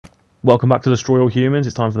Welcome back to Destroy All Humans.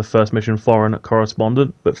 It's time for the first mission, Foreign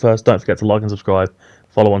Correspondent. But first, don't forget to like and subscribe.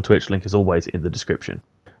 Follow on Twitch, link is always in the description.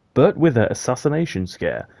 Burt Wither assassination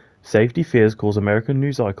scare. Safety fears cause American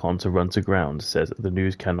news icon to run to ground, says the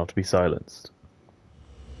news cannot be silenced.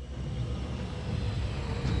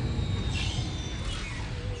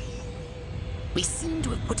 We seem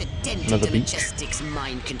to have put a dent Another into beach. Majestic's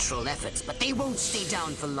mind control efforts, but they won't stay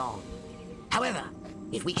down for long. However,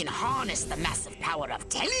 if we can harness the massive power of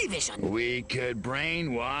television, We could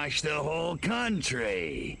brainwash the whole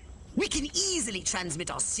country. we can easily transmit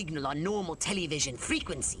our signal on normal television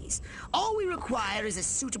frequencies. All we require is a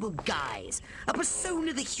suitable guise, a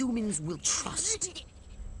persona the humans will trust.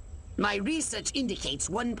 My research indicates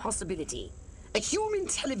one possibility. A human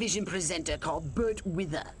television presenter called Burt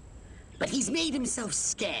Wither. But he's made himself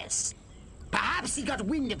scarce. Perhaps he got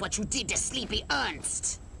wind of what you did to Sleepy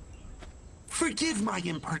Ernst. Forgive my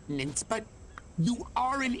impertinence, but you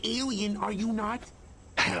are an alien, are you not?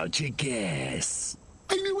 How'd you guess?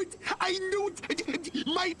 I knew it! I knew it!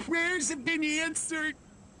 My prayers have been answered!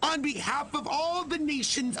 On behalf of all the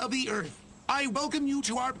nations of the Earth, I welcome you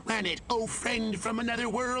to our planet, oh friend from another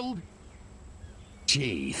world.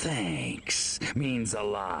 Gee, thanks. Means a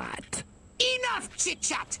lot. Enough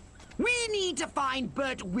chit-chat! We need to find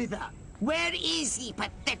Burt Wither. Where is he,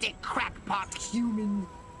 pathetic crackpot human?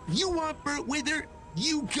 You want Burt Wither?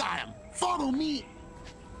 You got him! Follow me!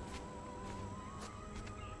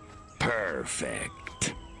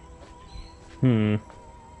 Perfect.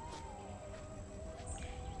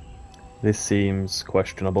 This seems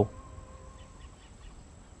questionable.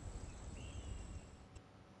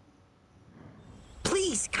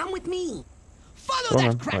 Please, come with me. Follow Go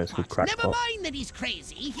on, that then. Oh, it's called crackpot. Never Crackpot. mind that he's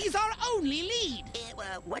crazy. He's our only lead.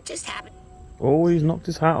 What just happened? Oh, he's knocked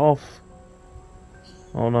his hat off.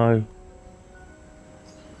 Oh no.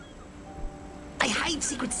 I hide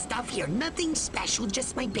secret stuff here. Nothing special,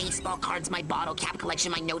 just my baseball cards, my bottle cap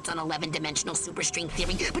collection, my notes on 11-dimensional superstring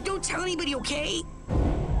theory. But don't tell anybody, okay?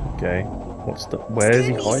 Okay. Where is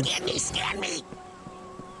he hiding? Scan me, scan me!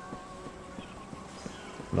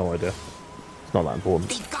 No idea. It's not that important.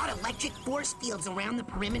 They've got electric force fields around the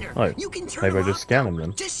perimeter. Oh, You can turn maybe them I just off, scan though. them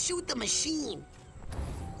then. Just shoot the machine.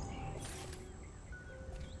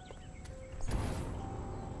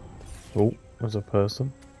 Oh, there's a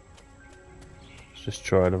person. Let's just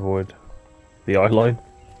try and avoid the eye line.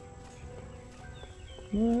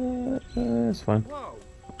 It's fine.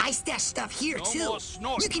 I stash stuff here, too.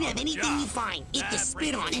 You can have anything you find. Eat the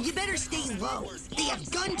spit on, and you better stay low. They have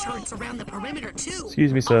gun turrets around the perimeter, too.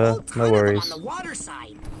 Excuse me, A sir. whole No ton of them worries. on the water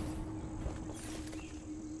side.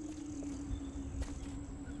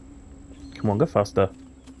 Come on, go faster.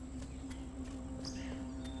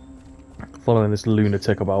 Following this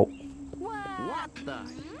lunatic about. What the?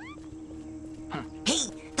 Hey,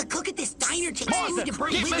 the cook at this diner takes Pause food it. to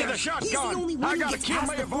Burt Give me Wither. the He's shotgun. the only I one who gotta gets kill past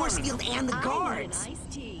my the force opponent. field and the guards.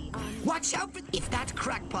 Iced tea. Watch out for if that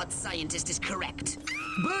crackpot scientist is correct.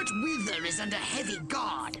 Burt Wither is under heavy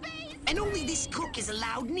guard, and only this cook is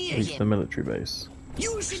allowed near Reach the him. military base.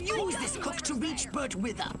 You should use this cook to reach Burt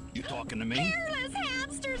Wither. You talking to me? Fearless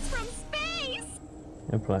hamsters from space.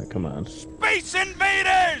 Implant command. Space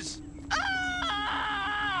Invaders!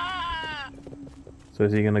 So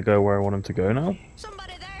is he gonna go where I want him to go now?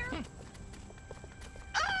 Somebody there?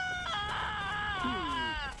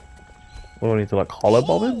 What do I need to like hollow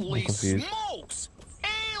bob him? I'm Holy confused. smokes!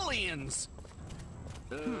 Aliens!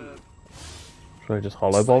 Should I just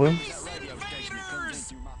hollow bob him? Space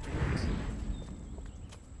Invaders!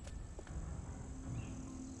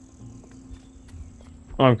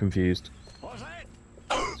 I'm confused. What's that?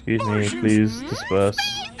 Excuse me, please disperse.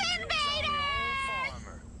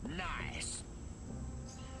 Nice.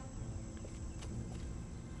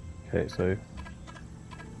 Okay, so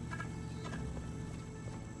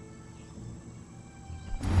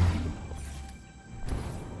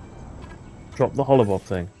drop the holobob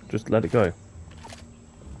thing. Just let it go.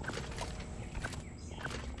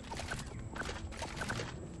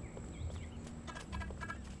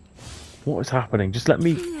 What is happening? Just let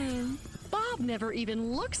me. Bob never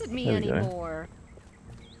even looks at me There we go. anymore.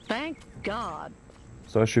 Thank God.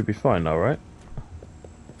 So I should be fine now, right?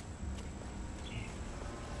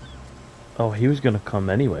 Oh, he was gonna come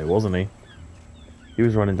anyway, wasn't he? He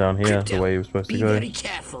was running down here the way he was supposed to Be go. very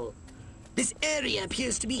careful. This area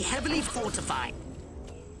appears to be heavily fortified.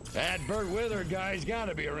 That Burt Wither guy's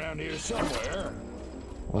gotta be around here somewhere.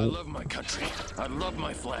 I love my country. I love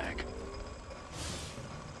my flag.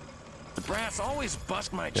 The brass always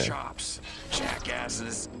bust my chops.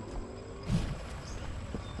 Jackasses.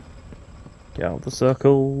 Get out of the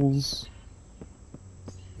circles.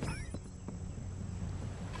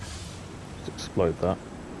 explode that.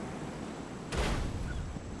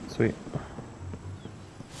 Sweet.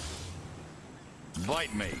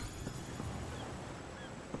 Bite me.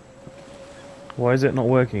 Why is it not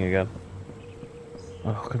working again?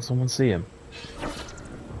 Oh, can someone see him?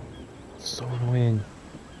 It's so annoying.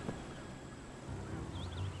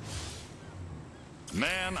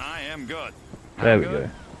 Man, I am good. There we go.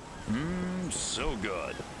 So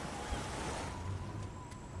good.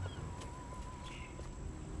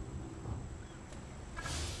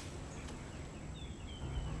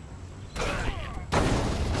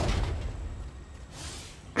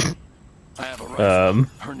 I have a rifle.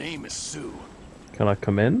 Her name is Sue. Can I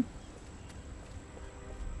come in?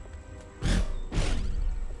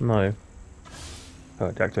 No. Oh,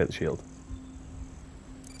 deactivate the shield.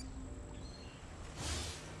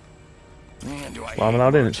 Man, do I Well, I'm hate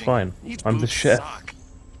allowed in, it's marching. fine. These I'm the boots chef. suck.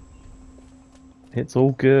 It's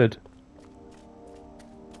all good.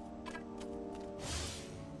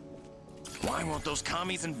 Why won't those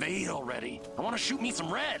commies invade already? I want to shoot me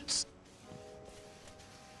some reds.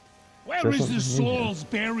 Where There's is the something in here.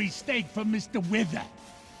 Salisbury steak for Mr. Wither?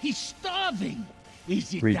 He's starving.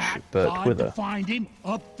 Is it Reach that Bert hard Wither. to find him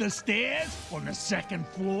up the stairs on the second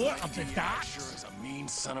floor of the Sure docks? is a mean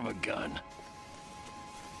son of a gun.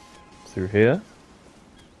 Through here.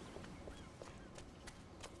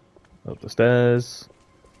 Up the stairs.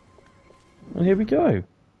 And here we go.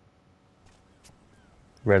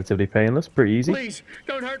 Relatively painless, pretty easy. Please,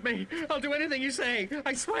 don't hurt me. I'll do anything you say.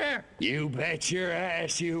 I swear. You bet your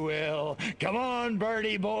ass you will. Come on,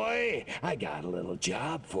 birdie boy. I got a little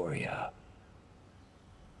job for you.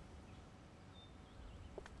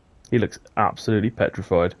 He looks absolutely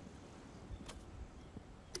petrified.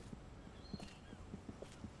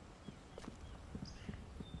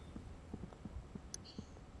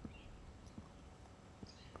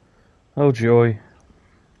 Oh joy.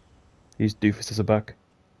 These doofuses are back.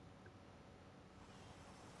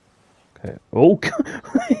 Okay. Oh!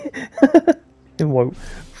 Him like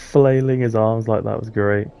flailing his arms like that was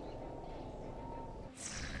great.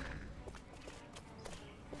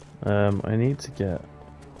 I need to get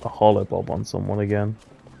a hollow bob on someone again.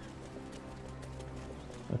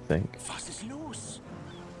 I think. Was ist los?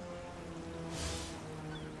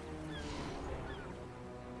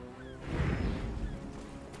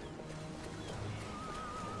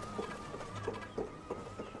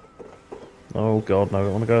 Oh god, no, I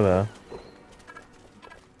don't want to go there.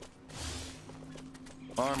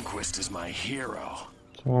 Armquist is my hero.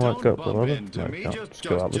 Someone like go up the bump ladder? into No, me, can't. just- Just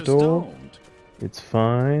go out the just door. don't. It's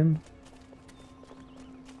fine.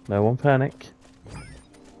 No one panic.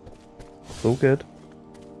 It's all good.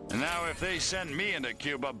 And now if they send me into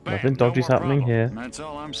Cuba, bam, Nothing no dodgy's more happening problem. here. That's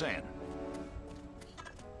all I'm saying.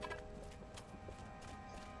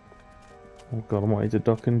 Oh god, I'm wanting to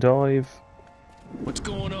duck and dive. What's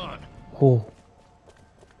going on? Oh,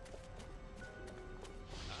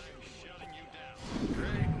 Shutting you down.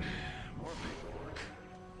 Great. More paperwork.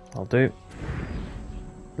 I'll do.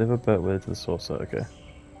 Liver bet with the saucer, okay.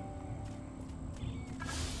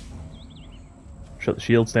 Shut the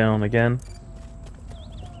shields down again.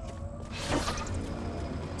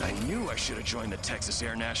 I knew I should have joined the Texas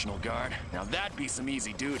Air National Guard. Now that'd be some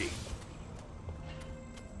easy duty.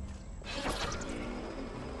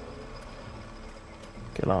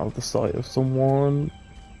 Get out of the sight of someone.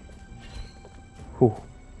 Whew.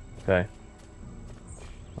 Okay.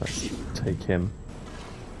 Let's take him.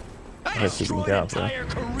 Hopefully we can get out of there.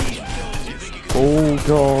 Oh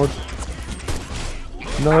god.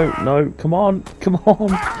 No, no, come on, come on.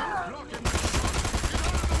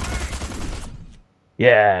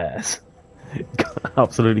 Yes.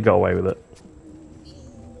 Absolutely got away with it.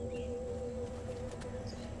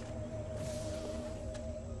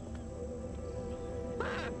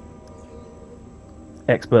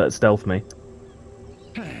 Expert at stealth me.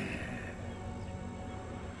 I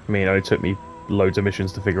mean, it only took me loads of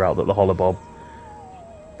missions to figure out that the holobob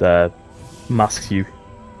masks you,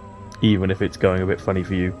 even if it's going a bit funny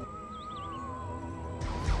for you.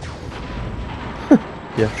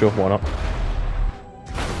 Yeah, sure, why not?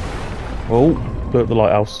 Oh, blew up the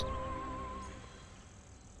lighthouse.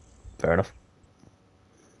 Fair enough.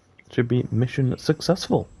 Should be mission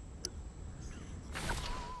successful.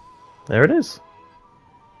 There it is.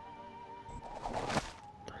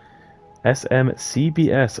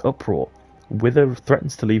 SMCBS uproar. Wither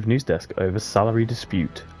threatens to leave news desk over salary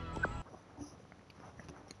dispute.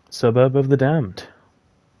 Suburb of the Damned.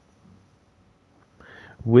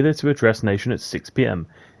 Wither to address nation at 6 PM.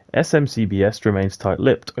 SMCBS remains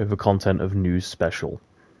tight-lipped over content of news special.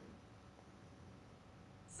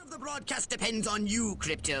 Of the broadcast depends on you,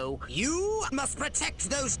 Crypto. You must protect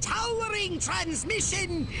those towering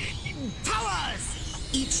transmission towers.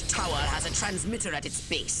 Each tower has a transmitter at its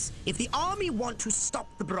base. If the army want to stop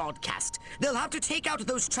the broadcast, they'll have to take out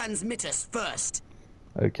those transmitters first.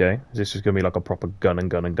 Okay, is this just gonna be like a proper gun and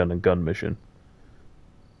gun mission?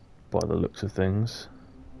 By the looks of things.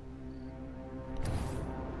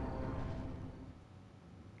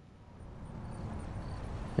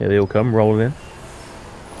 Here they all come, rolling in.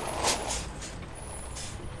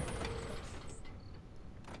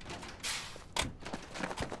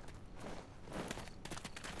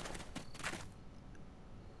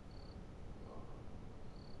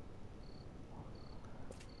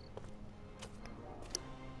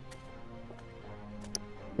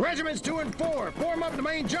 Regiments 2 and 4, form up the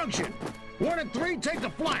main junction. 1 and 3, take the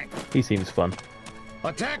flank. He seems fun.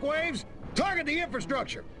 Attack waves, target the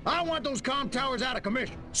infrastructure. I want those comm towers out of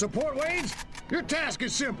commission. Support waves, your task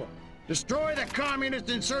is simple. Destroy the communist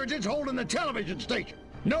insurgents holding the television station.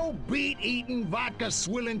 No beet-eating,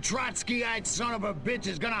 vodka-swilling, Trotskyite son of a bitch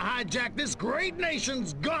is gonna hijack this great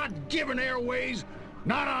nation's God-given airways.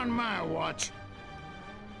 Not on my watch.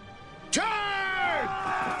 Charge!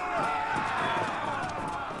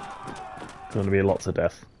 Going to be lots of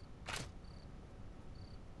death.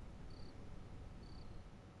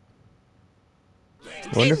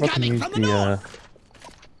 I wonder if I can use the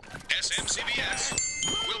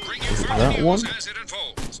SMCBS will bring you that one? as it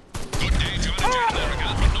unfolds. Good day, Jonathan,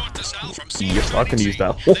 America, from north to south, from sea Yes, to I can sea. use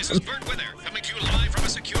that one. This is Bert Wither, coming to you live from a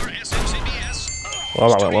secure SMCBS Well,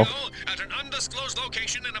 that went well. studio at an undisclosed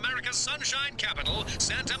location in America's sunshine capital,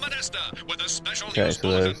 Santa Modesto, with a special Okay, news so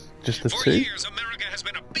bulletin. there's just the For two. years, America has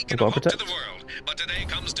been a beacon I've of got hope to the protect. world, but today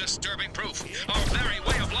comes disturbing proof. Our very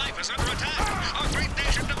way of life is under attack. Our great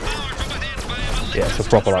nation devoured from within by a malignant Yeah, it's a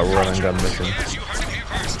proper like run and gun mission. Yes, you heard it here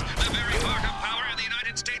first. The very heart of power in the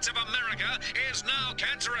United States of America is now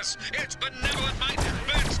cancerous. Its benevolent might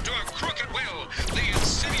bent to a crooked will. The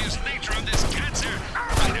insidious nature of this cancer.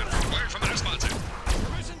 Right now, word from our sponsor.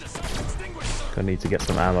 Gonna need to get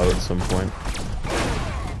some ammo at some point.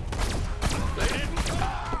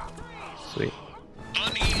 Sweet.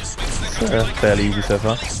 Unease sweeps the country like a Fairly easy so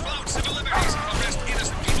far. Police flout civil liberties, arrest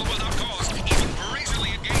innocent people without cause, even brazenly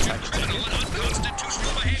engage in criminal and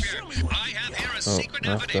unconstitutional behavior. I have here a secret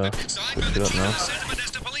affidavit signed by the chief of the Santa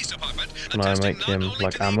Modesto Police Department Can I attesting make not him, only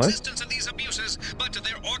like, to the ammo? existence of these abuses, but to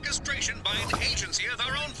their orchestration by an agency of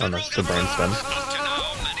our own Oh, federal that's the brain government. stem. Up to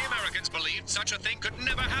now, many Americans believed such a thing could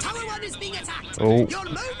never happen. Tower 1 is being attacked. Oh. Your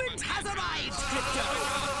moment has arrived, Crypto.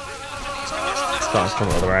 Starting to come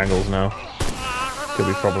at other angles now. Could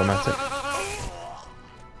be problematic.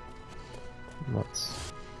 Let's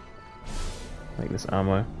make this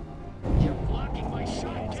ammo.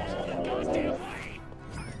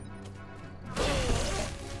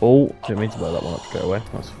 Oh, didn't mean to blow that one up straight away.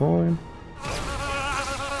 That's fine.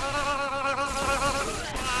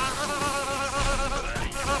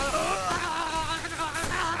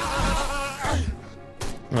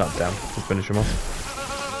 Oh damn, we'll finish him off.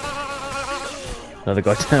 Another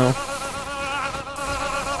guy down.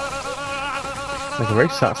 Make a very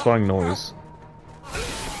satisfying noise.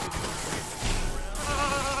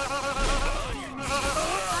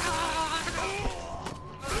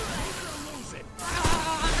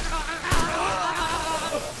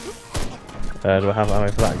 Do I have ammo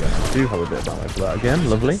for that again? I do have a bit of ammo for that again.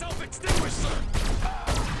 Lovely.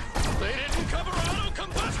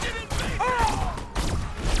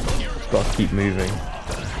 Just gotta keep moving.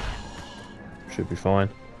 Should be fine.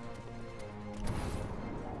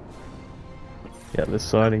 Yeah, this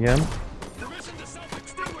side again.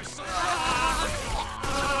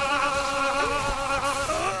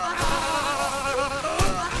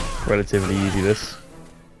 Relatively easy this,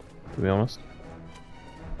 to be honest.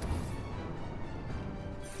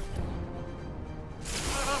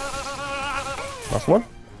 Last one.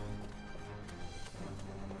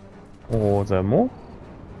 Or is there more?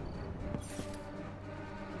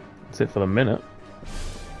 That's it for the minute.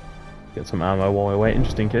 Get some ammo while we're waiting,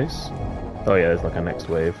 just in case. Oh yeah, there's like a next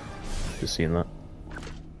wave. Just seen that.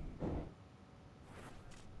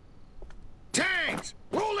 Tanks!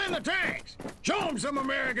 Roll in the tanks! Show them some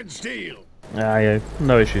American steel! Ah yeah,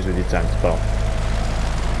 no issues with your tanks, pal.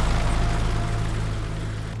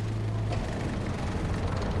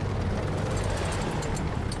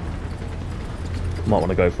 Might want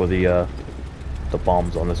to go for the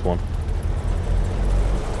bombs on this one.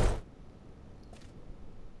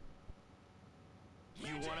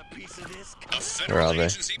 Where are they?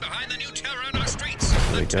 Behind the new terror in our streets.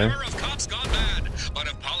 There The we go. terror of cops gone bad. But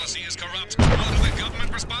if policy is corrupt, how do the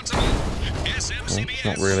government responsible? SMCBS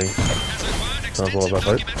Not really. has acquired That's all I've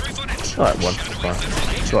hope. Oh, that one. That's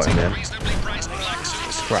fine. Got him in.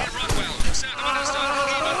 Crap.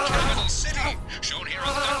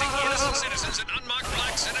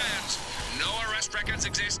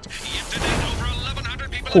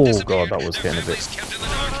 Oh god, that was getting a bit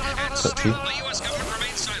touchy.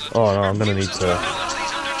 Oh no, I'm gonna need to...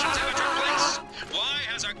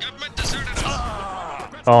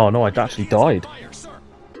 Oh no, I actually died.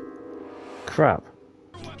 Crap.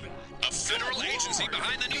 A federal agency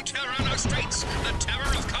behind the new terror on our streets. The terror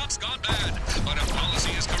of cops gone bad. But if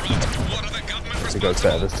policy is corrupt, what are the government It goes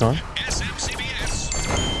better this time. SMCBS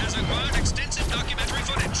has acquired extensive documentary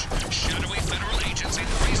footage. Shadowy federal agents in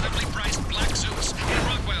reasonably priced black suits in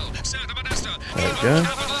Rockwell, Santa Modesto, There we go.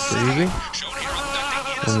 Pretty easy.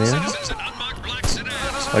 In the end.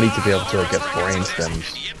 I need to be able to get brain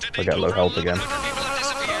stems if I get low health again.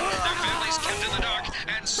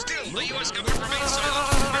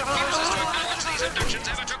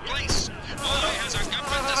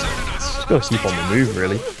 Gotta keep on the move,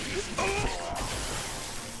 really.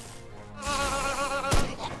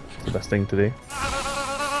 It's the best thing to do.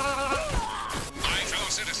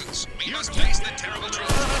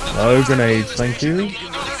 No grenades, thank you.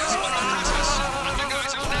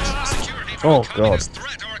 Oh god.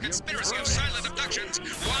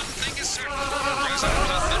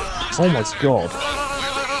 Oh my god.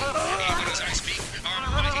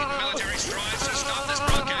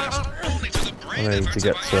 I need to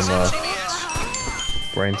get some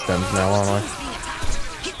brain stems now, aren't I?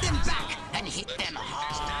 Hit them back and hit them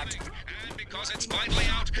hard. And because it's finally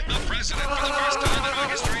out, the president for the first time in our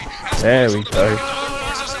history has There we go.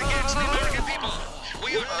 forces against the American people.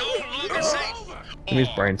 We are no longer safe. Give me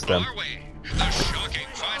his brain stem. Are we? The shocking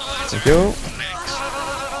final answer. Thank you.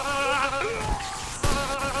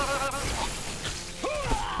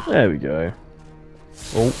 There we go.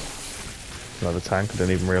 Oh. Another tank, I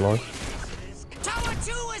didn't even realise. Tower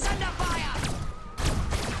 2 is under fire.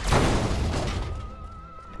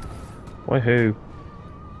 Why who?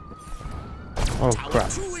 Oh Tower crap.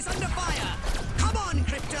 2 is under fire. Come on,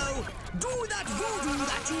 Crypto. Do that voodoo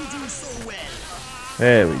that you do so well.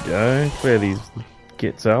 There we go. Clear these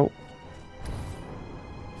gits out.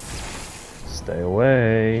 Stay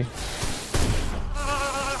away.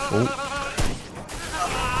 Oh.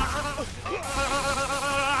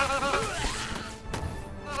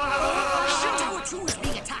 Tower 2 is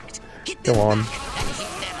being attacked. Hit Come them on. back and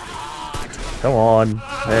hit them hard. Come on.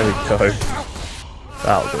 There we go.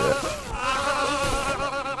 That'll do it.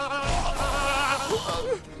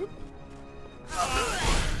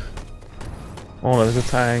 Oh, there's a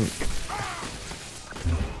tank.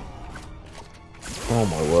 Oh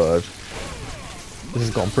my word. This has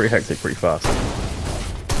gone pretty hectic pretty fast.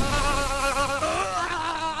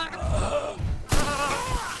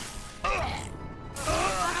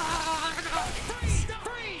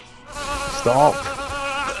 Stop.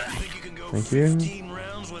 Thank you.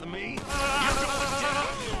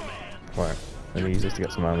 Right, let me use this to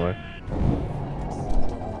get some ammo.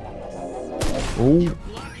 Ooh.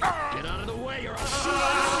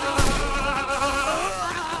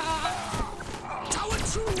 Tower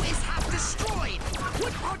 2 is half destroyed.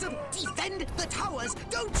 What part of defend the towers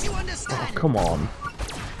don't you Oh, understand? come on.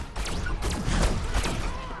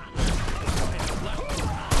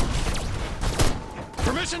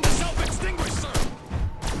 Permission to self-extinguish, sir.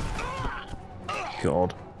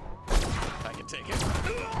 God. I can take it.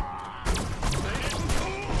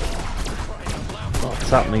 Oh, it's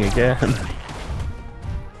happening again.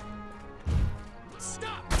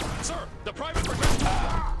 Stop, sir. The private request.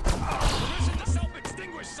 Permission to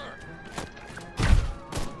self-extinguish, sir.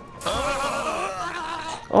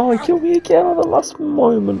 Oh, he killed me again at the last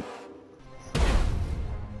moment.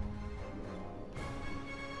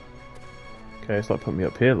 Okay, it's like put me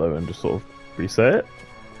up here though and just sort of reset it.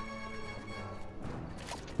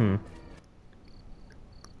 Hmm.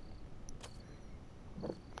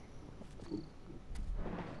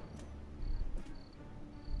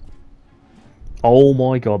 Oh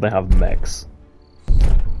my god, they have mechs.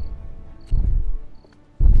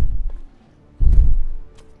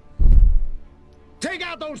 Take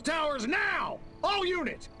out those towers now! All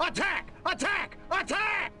units, attack! Attack!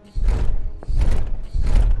 Attack!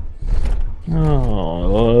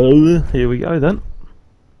 Oh, here we go then.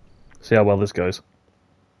 See how well this goes.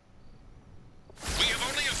 We have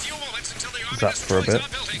only a few moments until the army Zapped for a destroys bit. our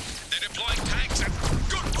building. They're deploying tanks and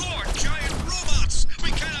good lord, giant robots. We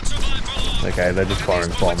cannot survive for long. Okay, they're just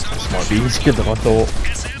firing bombs. This might be easier than I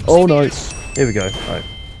thought. Oh no! Here we go. Oh.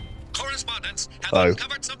 Correspondents have Oh.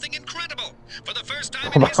 uncovered something incredible. For the first time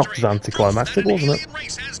Well, in that history, was anticlimactic, proof that an wasn't it? alien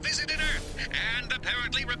race has visited Earth, and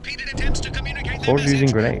apparently repeated attempts to communicate Claude's using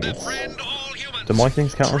grenades. Do my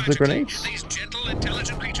things count as the grenades? These gentle,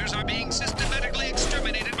 intelligent creatures are being systematically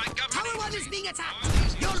exterminated by government. Tower 1 is being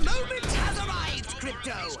attacked. Your moment has arrived,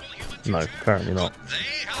 Crypto. No, apparently not.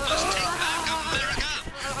 They help us take back America.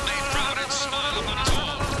 May Providence smile upon us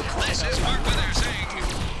all. This is Mark Wither saying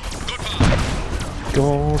goodbye.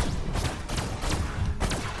 God.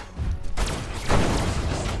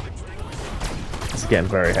 It's getting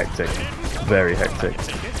very hectic. Very hectic.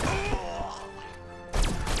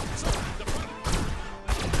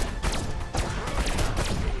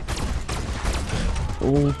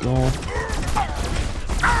 Oh god.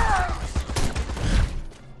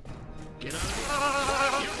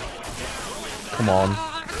 Come on.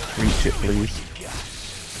 Reach it, please.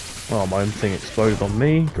 Oh, my own thing exploded on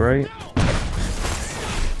me. Great.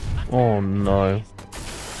 Oh no.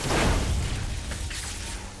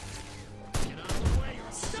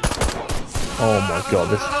 Oh my god,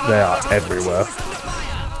 they are everywhere.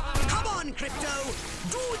 Come on, Crypto.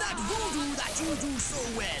 Do that voodoo that you do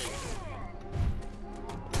so well.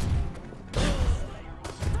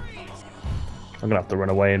 I'm gonna have to run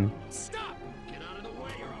away and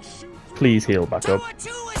please heal back up. Tower 2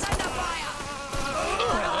 is under fire.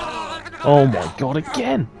 Oh my god,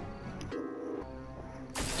 again!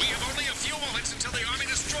 We have only a few moments until the army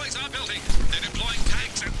destroys our building. They're deploying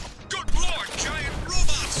tanks and, good lord, giant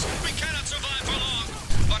robots! We cannot survive for long.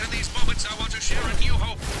 But in these moments, I want to share a new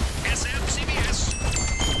hope. SMCBS.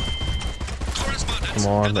 Correspondent. Come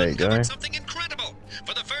on, there you go. Something incredible.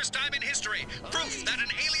 For the first time in history, proof that an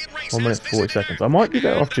alien race 1 minute 40 seconds. I might be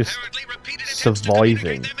better off just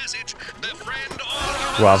surviving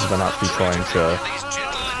rather than actually trying to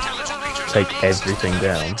take everything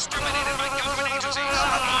down.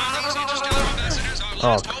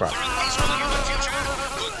 Oh crap.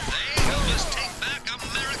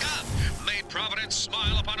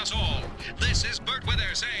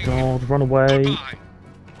 God, run away.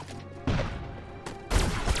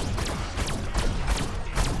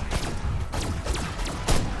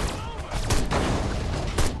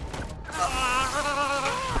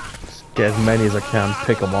 Get as many as I can,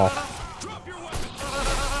 pick them off.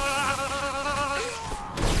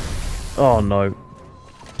 Oh no.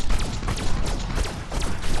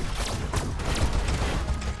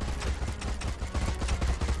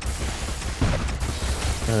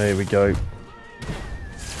 There we go.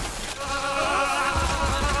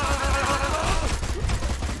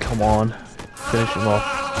 Come on. Finish him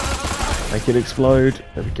off. Make it explode.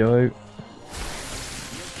 There we go.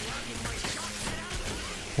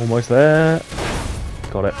 Almost there.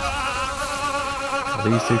 Got it.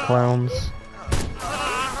 These two clowns.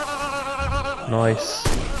 Nice.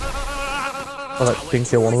 Oh, that didn't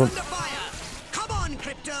kill one of them. Come on,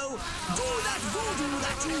 Crypto. Do that voodoo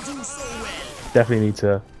that you do so well. Definitely need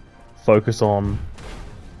to focus on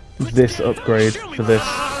this upgrade for this.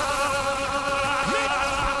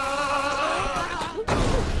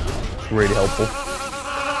 It's really helpful.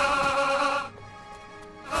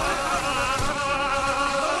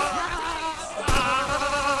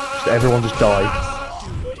 Everyone just die.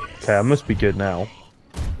 Okay, I must be good now.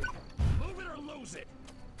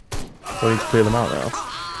 I need to clear them out now.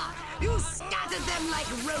 You scattered them like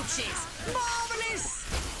roaches. Marvelous.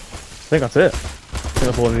 I think that's it. I think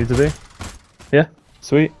that's all I need to do. Yeah,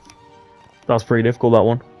 sweet. That was pretty difficult, that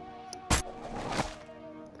one.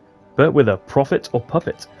 But with a profit or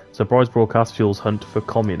puppet, surprise broadcast fuels hunt for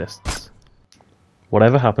communists.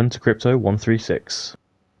 Whatever happened to Crypto 136?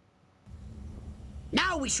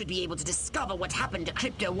 Now we should be able to discover what happened to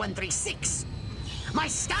Crypto 136. My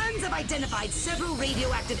scans have identified several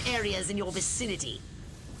radioactive areas in your vicinity.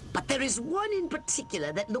 But there is one in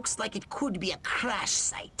particular that looks like it could be a crash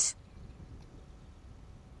site.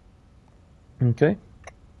 Okay.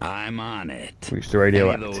 I'm on it. Reach the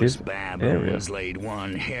radioactive those area. baboons laid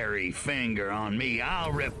one hairy finger on me,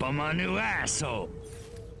 I'll rip them a new asshole.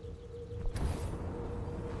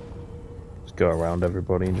 Just go around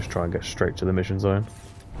everybody and just try and get straight to the mission zone.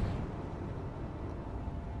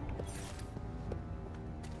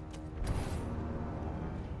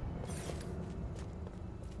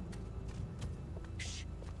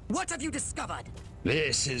 What have you discovered?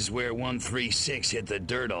 This is where 136 hit the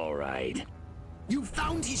dirt all right. You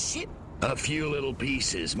found his ship? A few little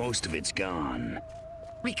pieces, most of it's gone.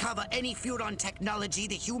 Recover any Furon technology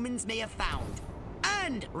the humans may have found.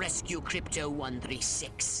 And rescue Crypto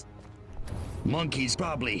 136. Monkeys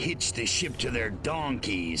probably hitched the ship to their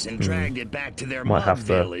donkeys and dragged it back to their Might mud have to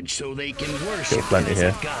village so they can worship it plenty as here.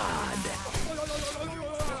 a god.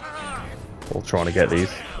 All trying to get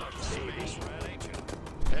these.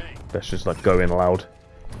 Let's just like go in loud.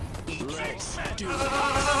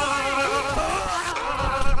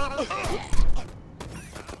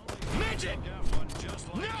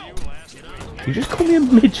 You just call me a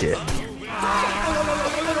midget?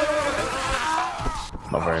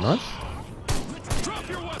 Not very nice.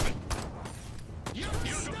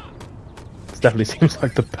 This definitely seems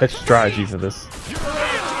like the best strategy for this.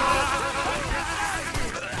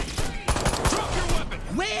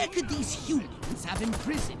 Where could these humans have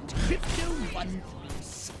imprisoned Crypto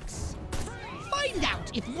 136? Find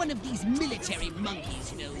out if one of these military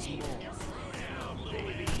monkeys knows more.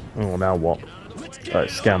 Oh, now what?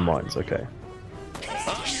 Scam mines, okay.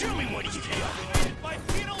 Show me what you've got.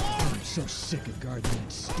 I'm so sick of guarding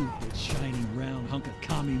that stupid, shiny, round hunk of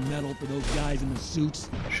commie metal for those guys in the suits.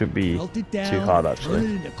 Should be Melt it down, too hard, actually.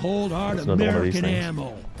 turn it into cold, hard It's another one of these American things.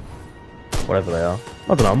 ammo. Whatever they are. I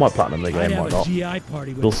don't know, I might platinum the I'd game, have might a not. GI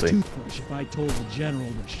party with We'll a see. toothbrush if I told the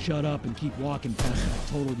general to shut up and keep walking past that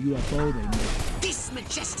total UFO they made. This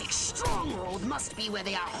majestic stronghold must be where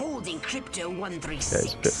they are holding Crypto 136. Okay,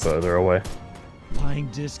 it's a bit further away. Lying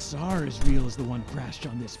discs are as real as the one crashed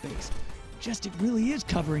on this base. Just it really is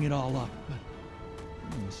covering it all up. But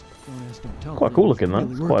don't ask, don't tell. Quite cool looking, It's that.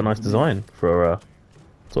 really It's quite a working nice for me. design for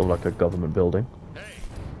sort of like a government building.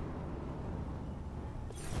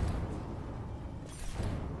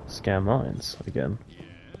 Scam mines again.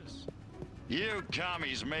 You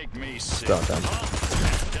commies make me sick. Start down.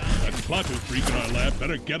 That plotter freak in our lab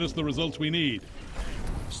better get us the results we need.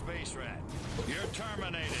 Space rat, you're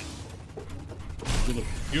terminated. So the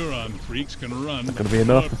Huron freaks can run. Not gonna be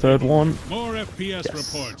enough, the third one. More FPS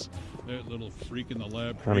Yes. reports. That little freak in the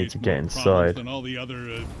lab I need creates to get more inside. problems than all the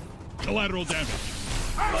other collateral damage.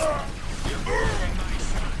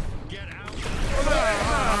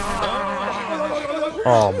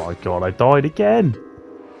 Oh my god, I died again!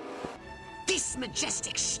 This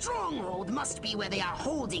majestic stronghold must be where they are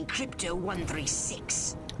holding Crypto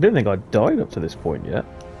 136. I didn't think I died up to this point yet.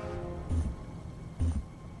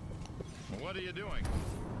 What are you doing?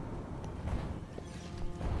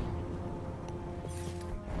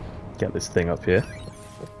 Get this thing up here.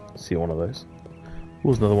 See one of those.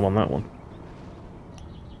 There's another one on that one.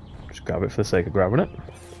 Just grab it for the sake of grabbing it.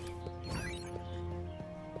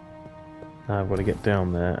 Now I've got to get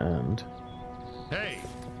down there and... Hey!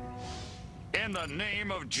 In the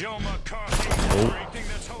name of Joe McCarthy, everything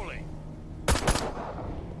that's holy.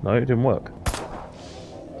 No, it didn't work.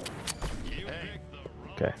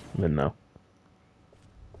 Okay, I'm in now.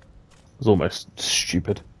 It was almost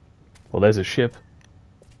stupid. Well, there's a ship.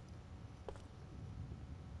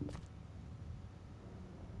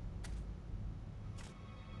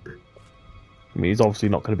 I mean, he's obviously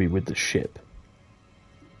not going to be with the ship.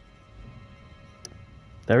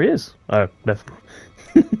 There he is. Oh, never,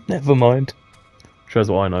 never mind. Shows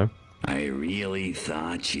what I know. I really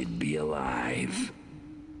thought you'd be alive.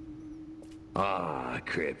 Ah,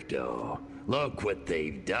 Crypto. Look what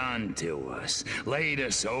they've done to us. Laid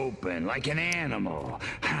us open like an animal.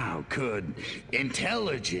 How could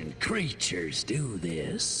intelligent creatures do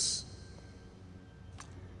this?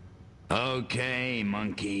 Okay,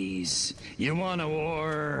 monkeys. You want a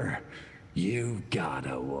war? You got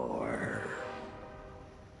a war.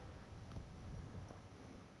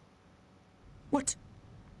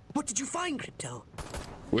 What did you find, Crypto?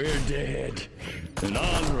 We're dead. An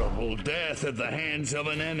honorable death at the hands of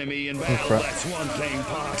an enemy in battle, crap. that's one thing,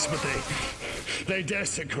 Pox, but they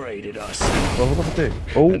desecrated us. What do I do?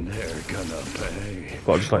 Oh! And they're gonna pay.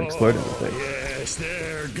 Got to just like explode everything. Yes,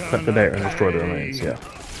 they're gonna Collect the data and destroy the pay. remains, yeah.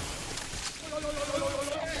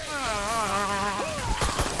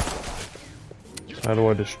 How do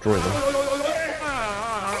I destroy them?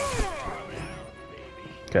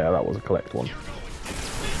 Okay, that was a collect one.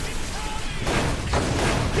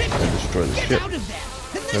 And destroy the Get ship. out of there,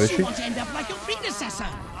 No unless issue. you want to end up like your predecessor.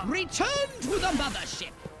 Return to the mothership.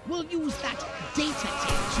 We'll use that data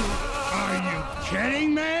tape Are you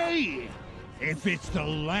kidding me? If it's the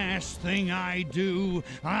last thing I do,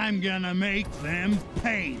 I'm gonna make them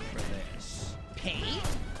pay for this. to pay.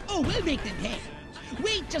 Oh, we'll make them pay.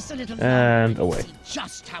 Wait just a little And longer away. see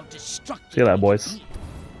just how destructive. See you later, it boys. can be.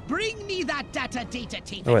 Bring me that data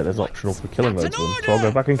tape. Oh wait, there's optional for killing That's loads of an them, so I'll go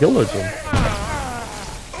order! back and kill loads of them.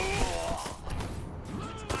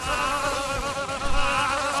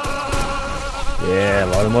 Yeah,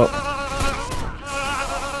 light them up.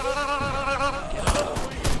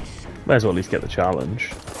 May as well at least get the challenge.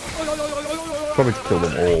 Probably to kill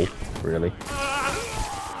them all, really.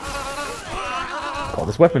 Oh,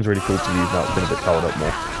 this weapon's really cool to use now it's been a bit powered up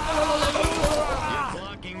more.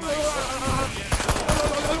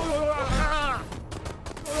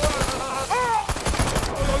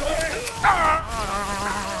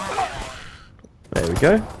 There we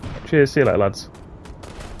go. Cheers, see you later, lads.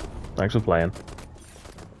 Thanks for playing.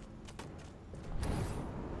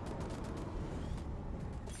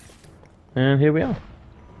 And here we are.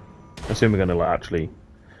 I assume we're going to actually...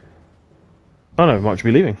 Oh no, we might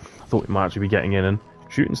actually be leaving. I thought we might actually be getting in and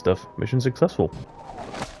shooting stuff. Mission successful.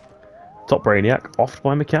 Top Brainiac, offed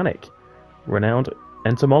by Mechanic. Renowned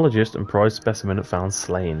entomologist and prized specimen found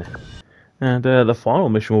slain. And the final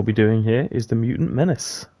mission we'll be doing here is the Mutant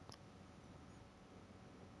Menace.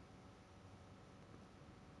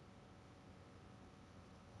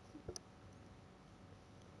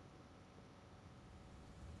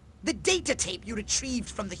 The data tape you retrieved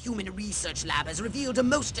from the Human Research Lab has revealed a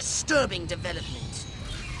most disturbing development.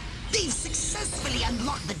 They've successfully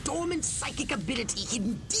unlocked the dormant psychic ability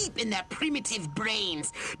hidden deep in their primitive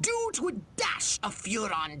brains due to a dash of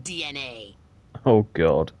Furon DNA. Oh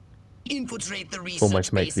god. Infiltrate the research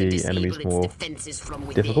Almost make base and the disable enemies its more defenses from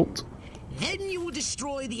within. difficult. Then you will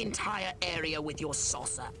destroy the entire area with your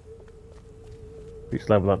saucer. Each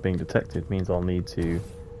level up being detected means I'll need to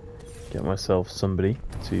get myself somebody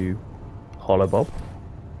to hollow bob.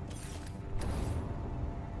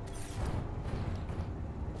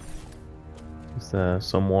 Is there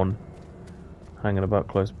someone hanging about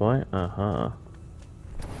close by? Uh-huh.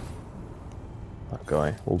 That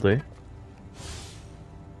guy will do.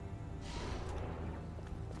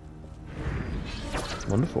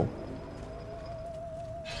 Wonderful.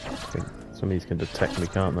 I think some of these can detect me,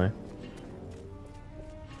 can't they?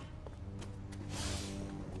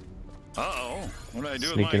 Uh-oh. What did I do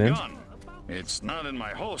Sneaking with in. my gun? It's not in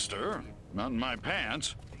my holster, not in my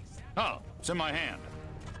pants. Oh, it's in my hand.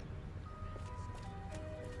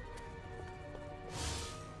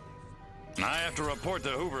 I have to report to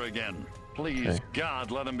Hoover again. Please, Okay.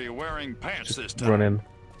 God, let him be wearing pants this time. Run in.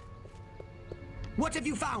 What have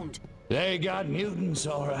you found? They got mutants,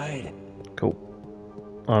 all right. Cool.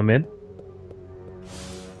 I'm in.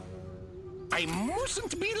 I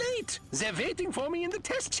mustn't be late. They're waiting for me in the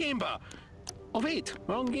test chamber. Oh wait,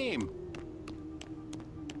 wrong game.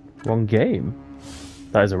 Wrong game?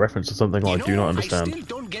 That is a reference to something I do not I understand. still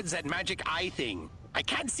don't get that magic eye thing. I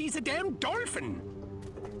can't see the damn dolphin.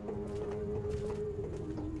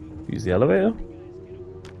 Use the elevator.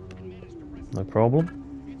 No problem.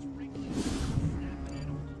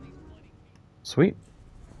 Sweet.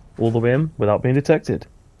 All the way in without being detected.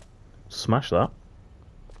 Smash that.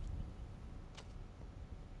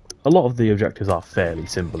 A lot of the objectives are fairly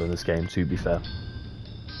simple in this game, to be fair.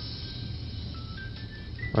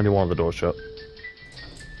 Only one of the doors shut.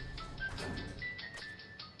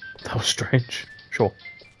 That was strange. Sure.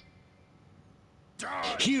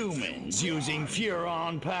 Humans using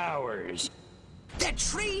Furon powers. They're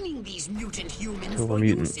training these mutant humans Kill the for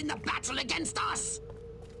mutant. use in the battle against us.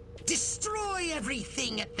 Destroy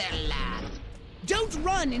everything at their lab. Don't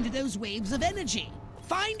run into those waves of energy.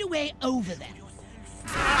 Find a way over them.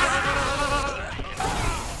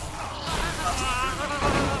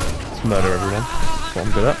 Let's murder everyone. That's what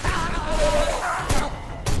I'm good at.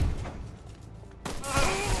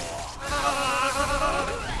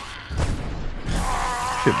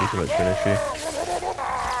 Should be so much of an issue.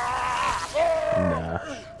 Nah.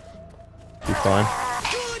 Be fine.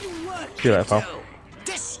 Good work, See you later, pal. Crypto.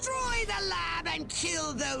 Destroy the lab and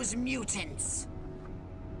kill those mutants.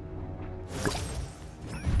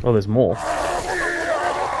 Oh, there's more.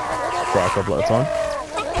 Try a couple at a time.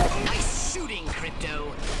 Nice shooting,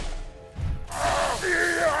 Crypto.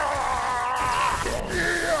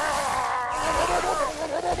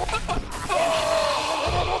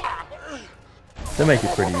 They make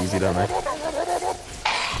it pretty easy, don't they?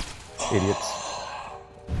 Idiots.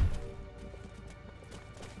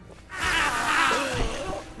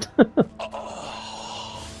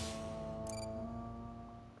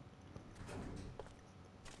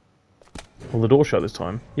 Well, the door shut this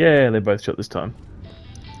time. Yeah, they both shut this time.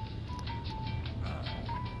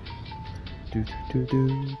 Do do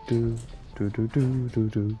do do do do do do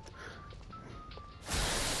do.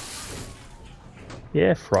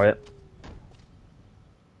 Yeah, fry it.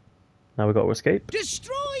 Now we've got to escape.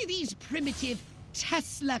 Destroy these primitive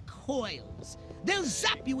Tesla coils. They'll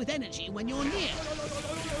zap you with energy when you're near.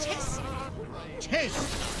 Tesla.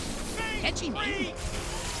 Tesla. Catchy name.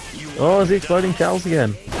 Oh, it's the exploding cows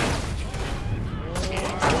again.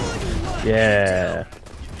 Yeah.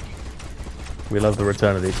 We love the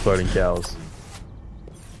return of the exploding cows.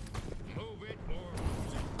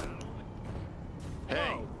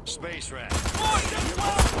 Hey, space rat.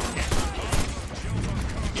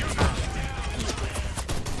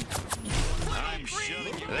 I'm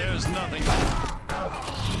shutting you. There's nothing.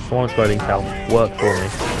 One exploding cow. Work for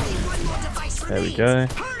me. There we go.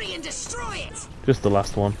 Hurry and destroy it. Just the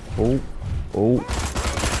last one. Oh. Oh.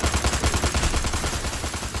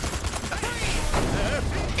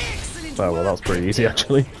 Oh well, that was pretty easy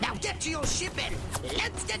actually. Now get to your ship and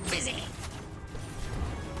let's get busy.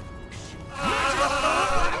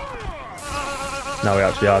 Now we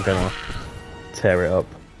actually are gonna tear it up.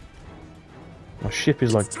 My ship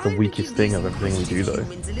is like the weakest thing of everything we do though.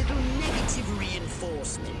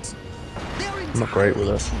 I'm not great with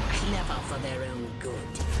it.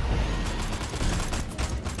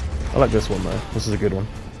 I like this one though. This is a good one.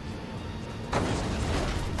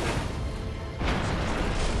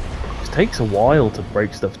 It takes a while to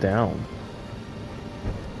break stuff down.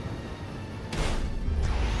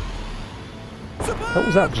 What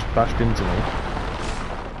was that just bashed into me?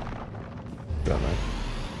 Don't know.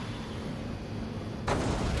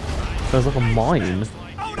 Sounds like a mine.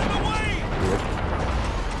 Weird.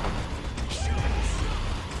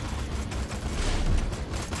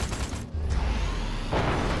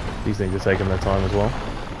 These things are taking their time as well.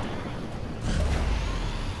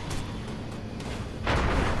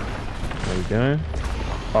 There we go.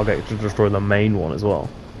 I'll get to destroy the main one as well.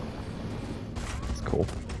 That's cool.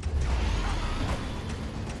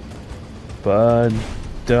 Burn.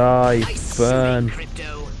 Die. Burn.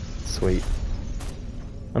 Sweet.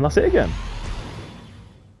 And that's it again.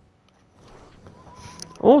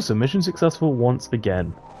 Awesome. Mission successful once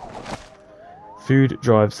again. Food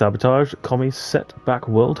drive sabotage. Commies set back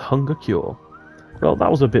world hunger cure. Well, that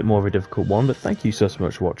was a bit more of a difficult one, but thank you so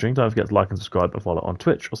much for watching. Don't forget to like and subscribe and follow on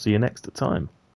Twitch. I'll see you next time.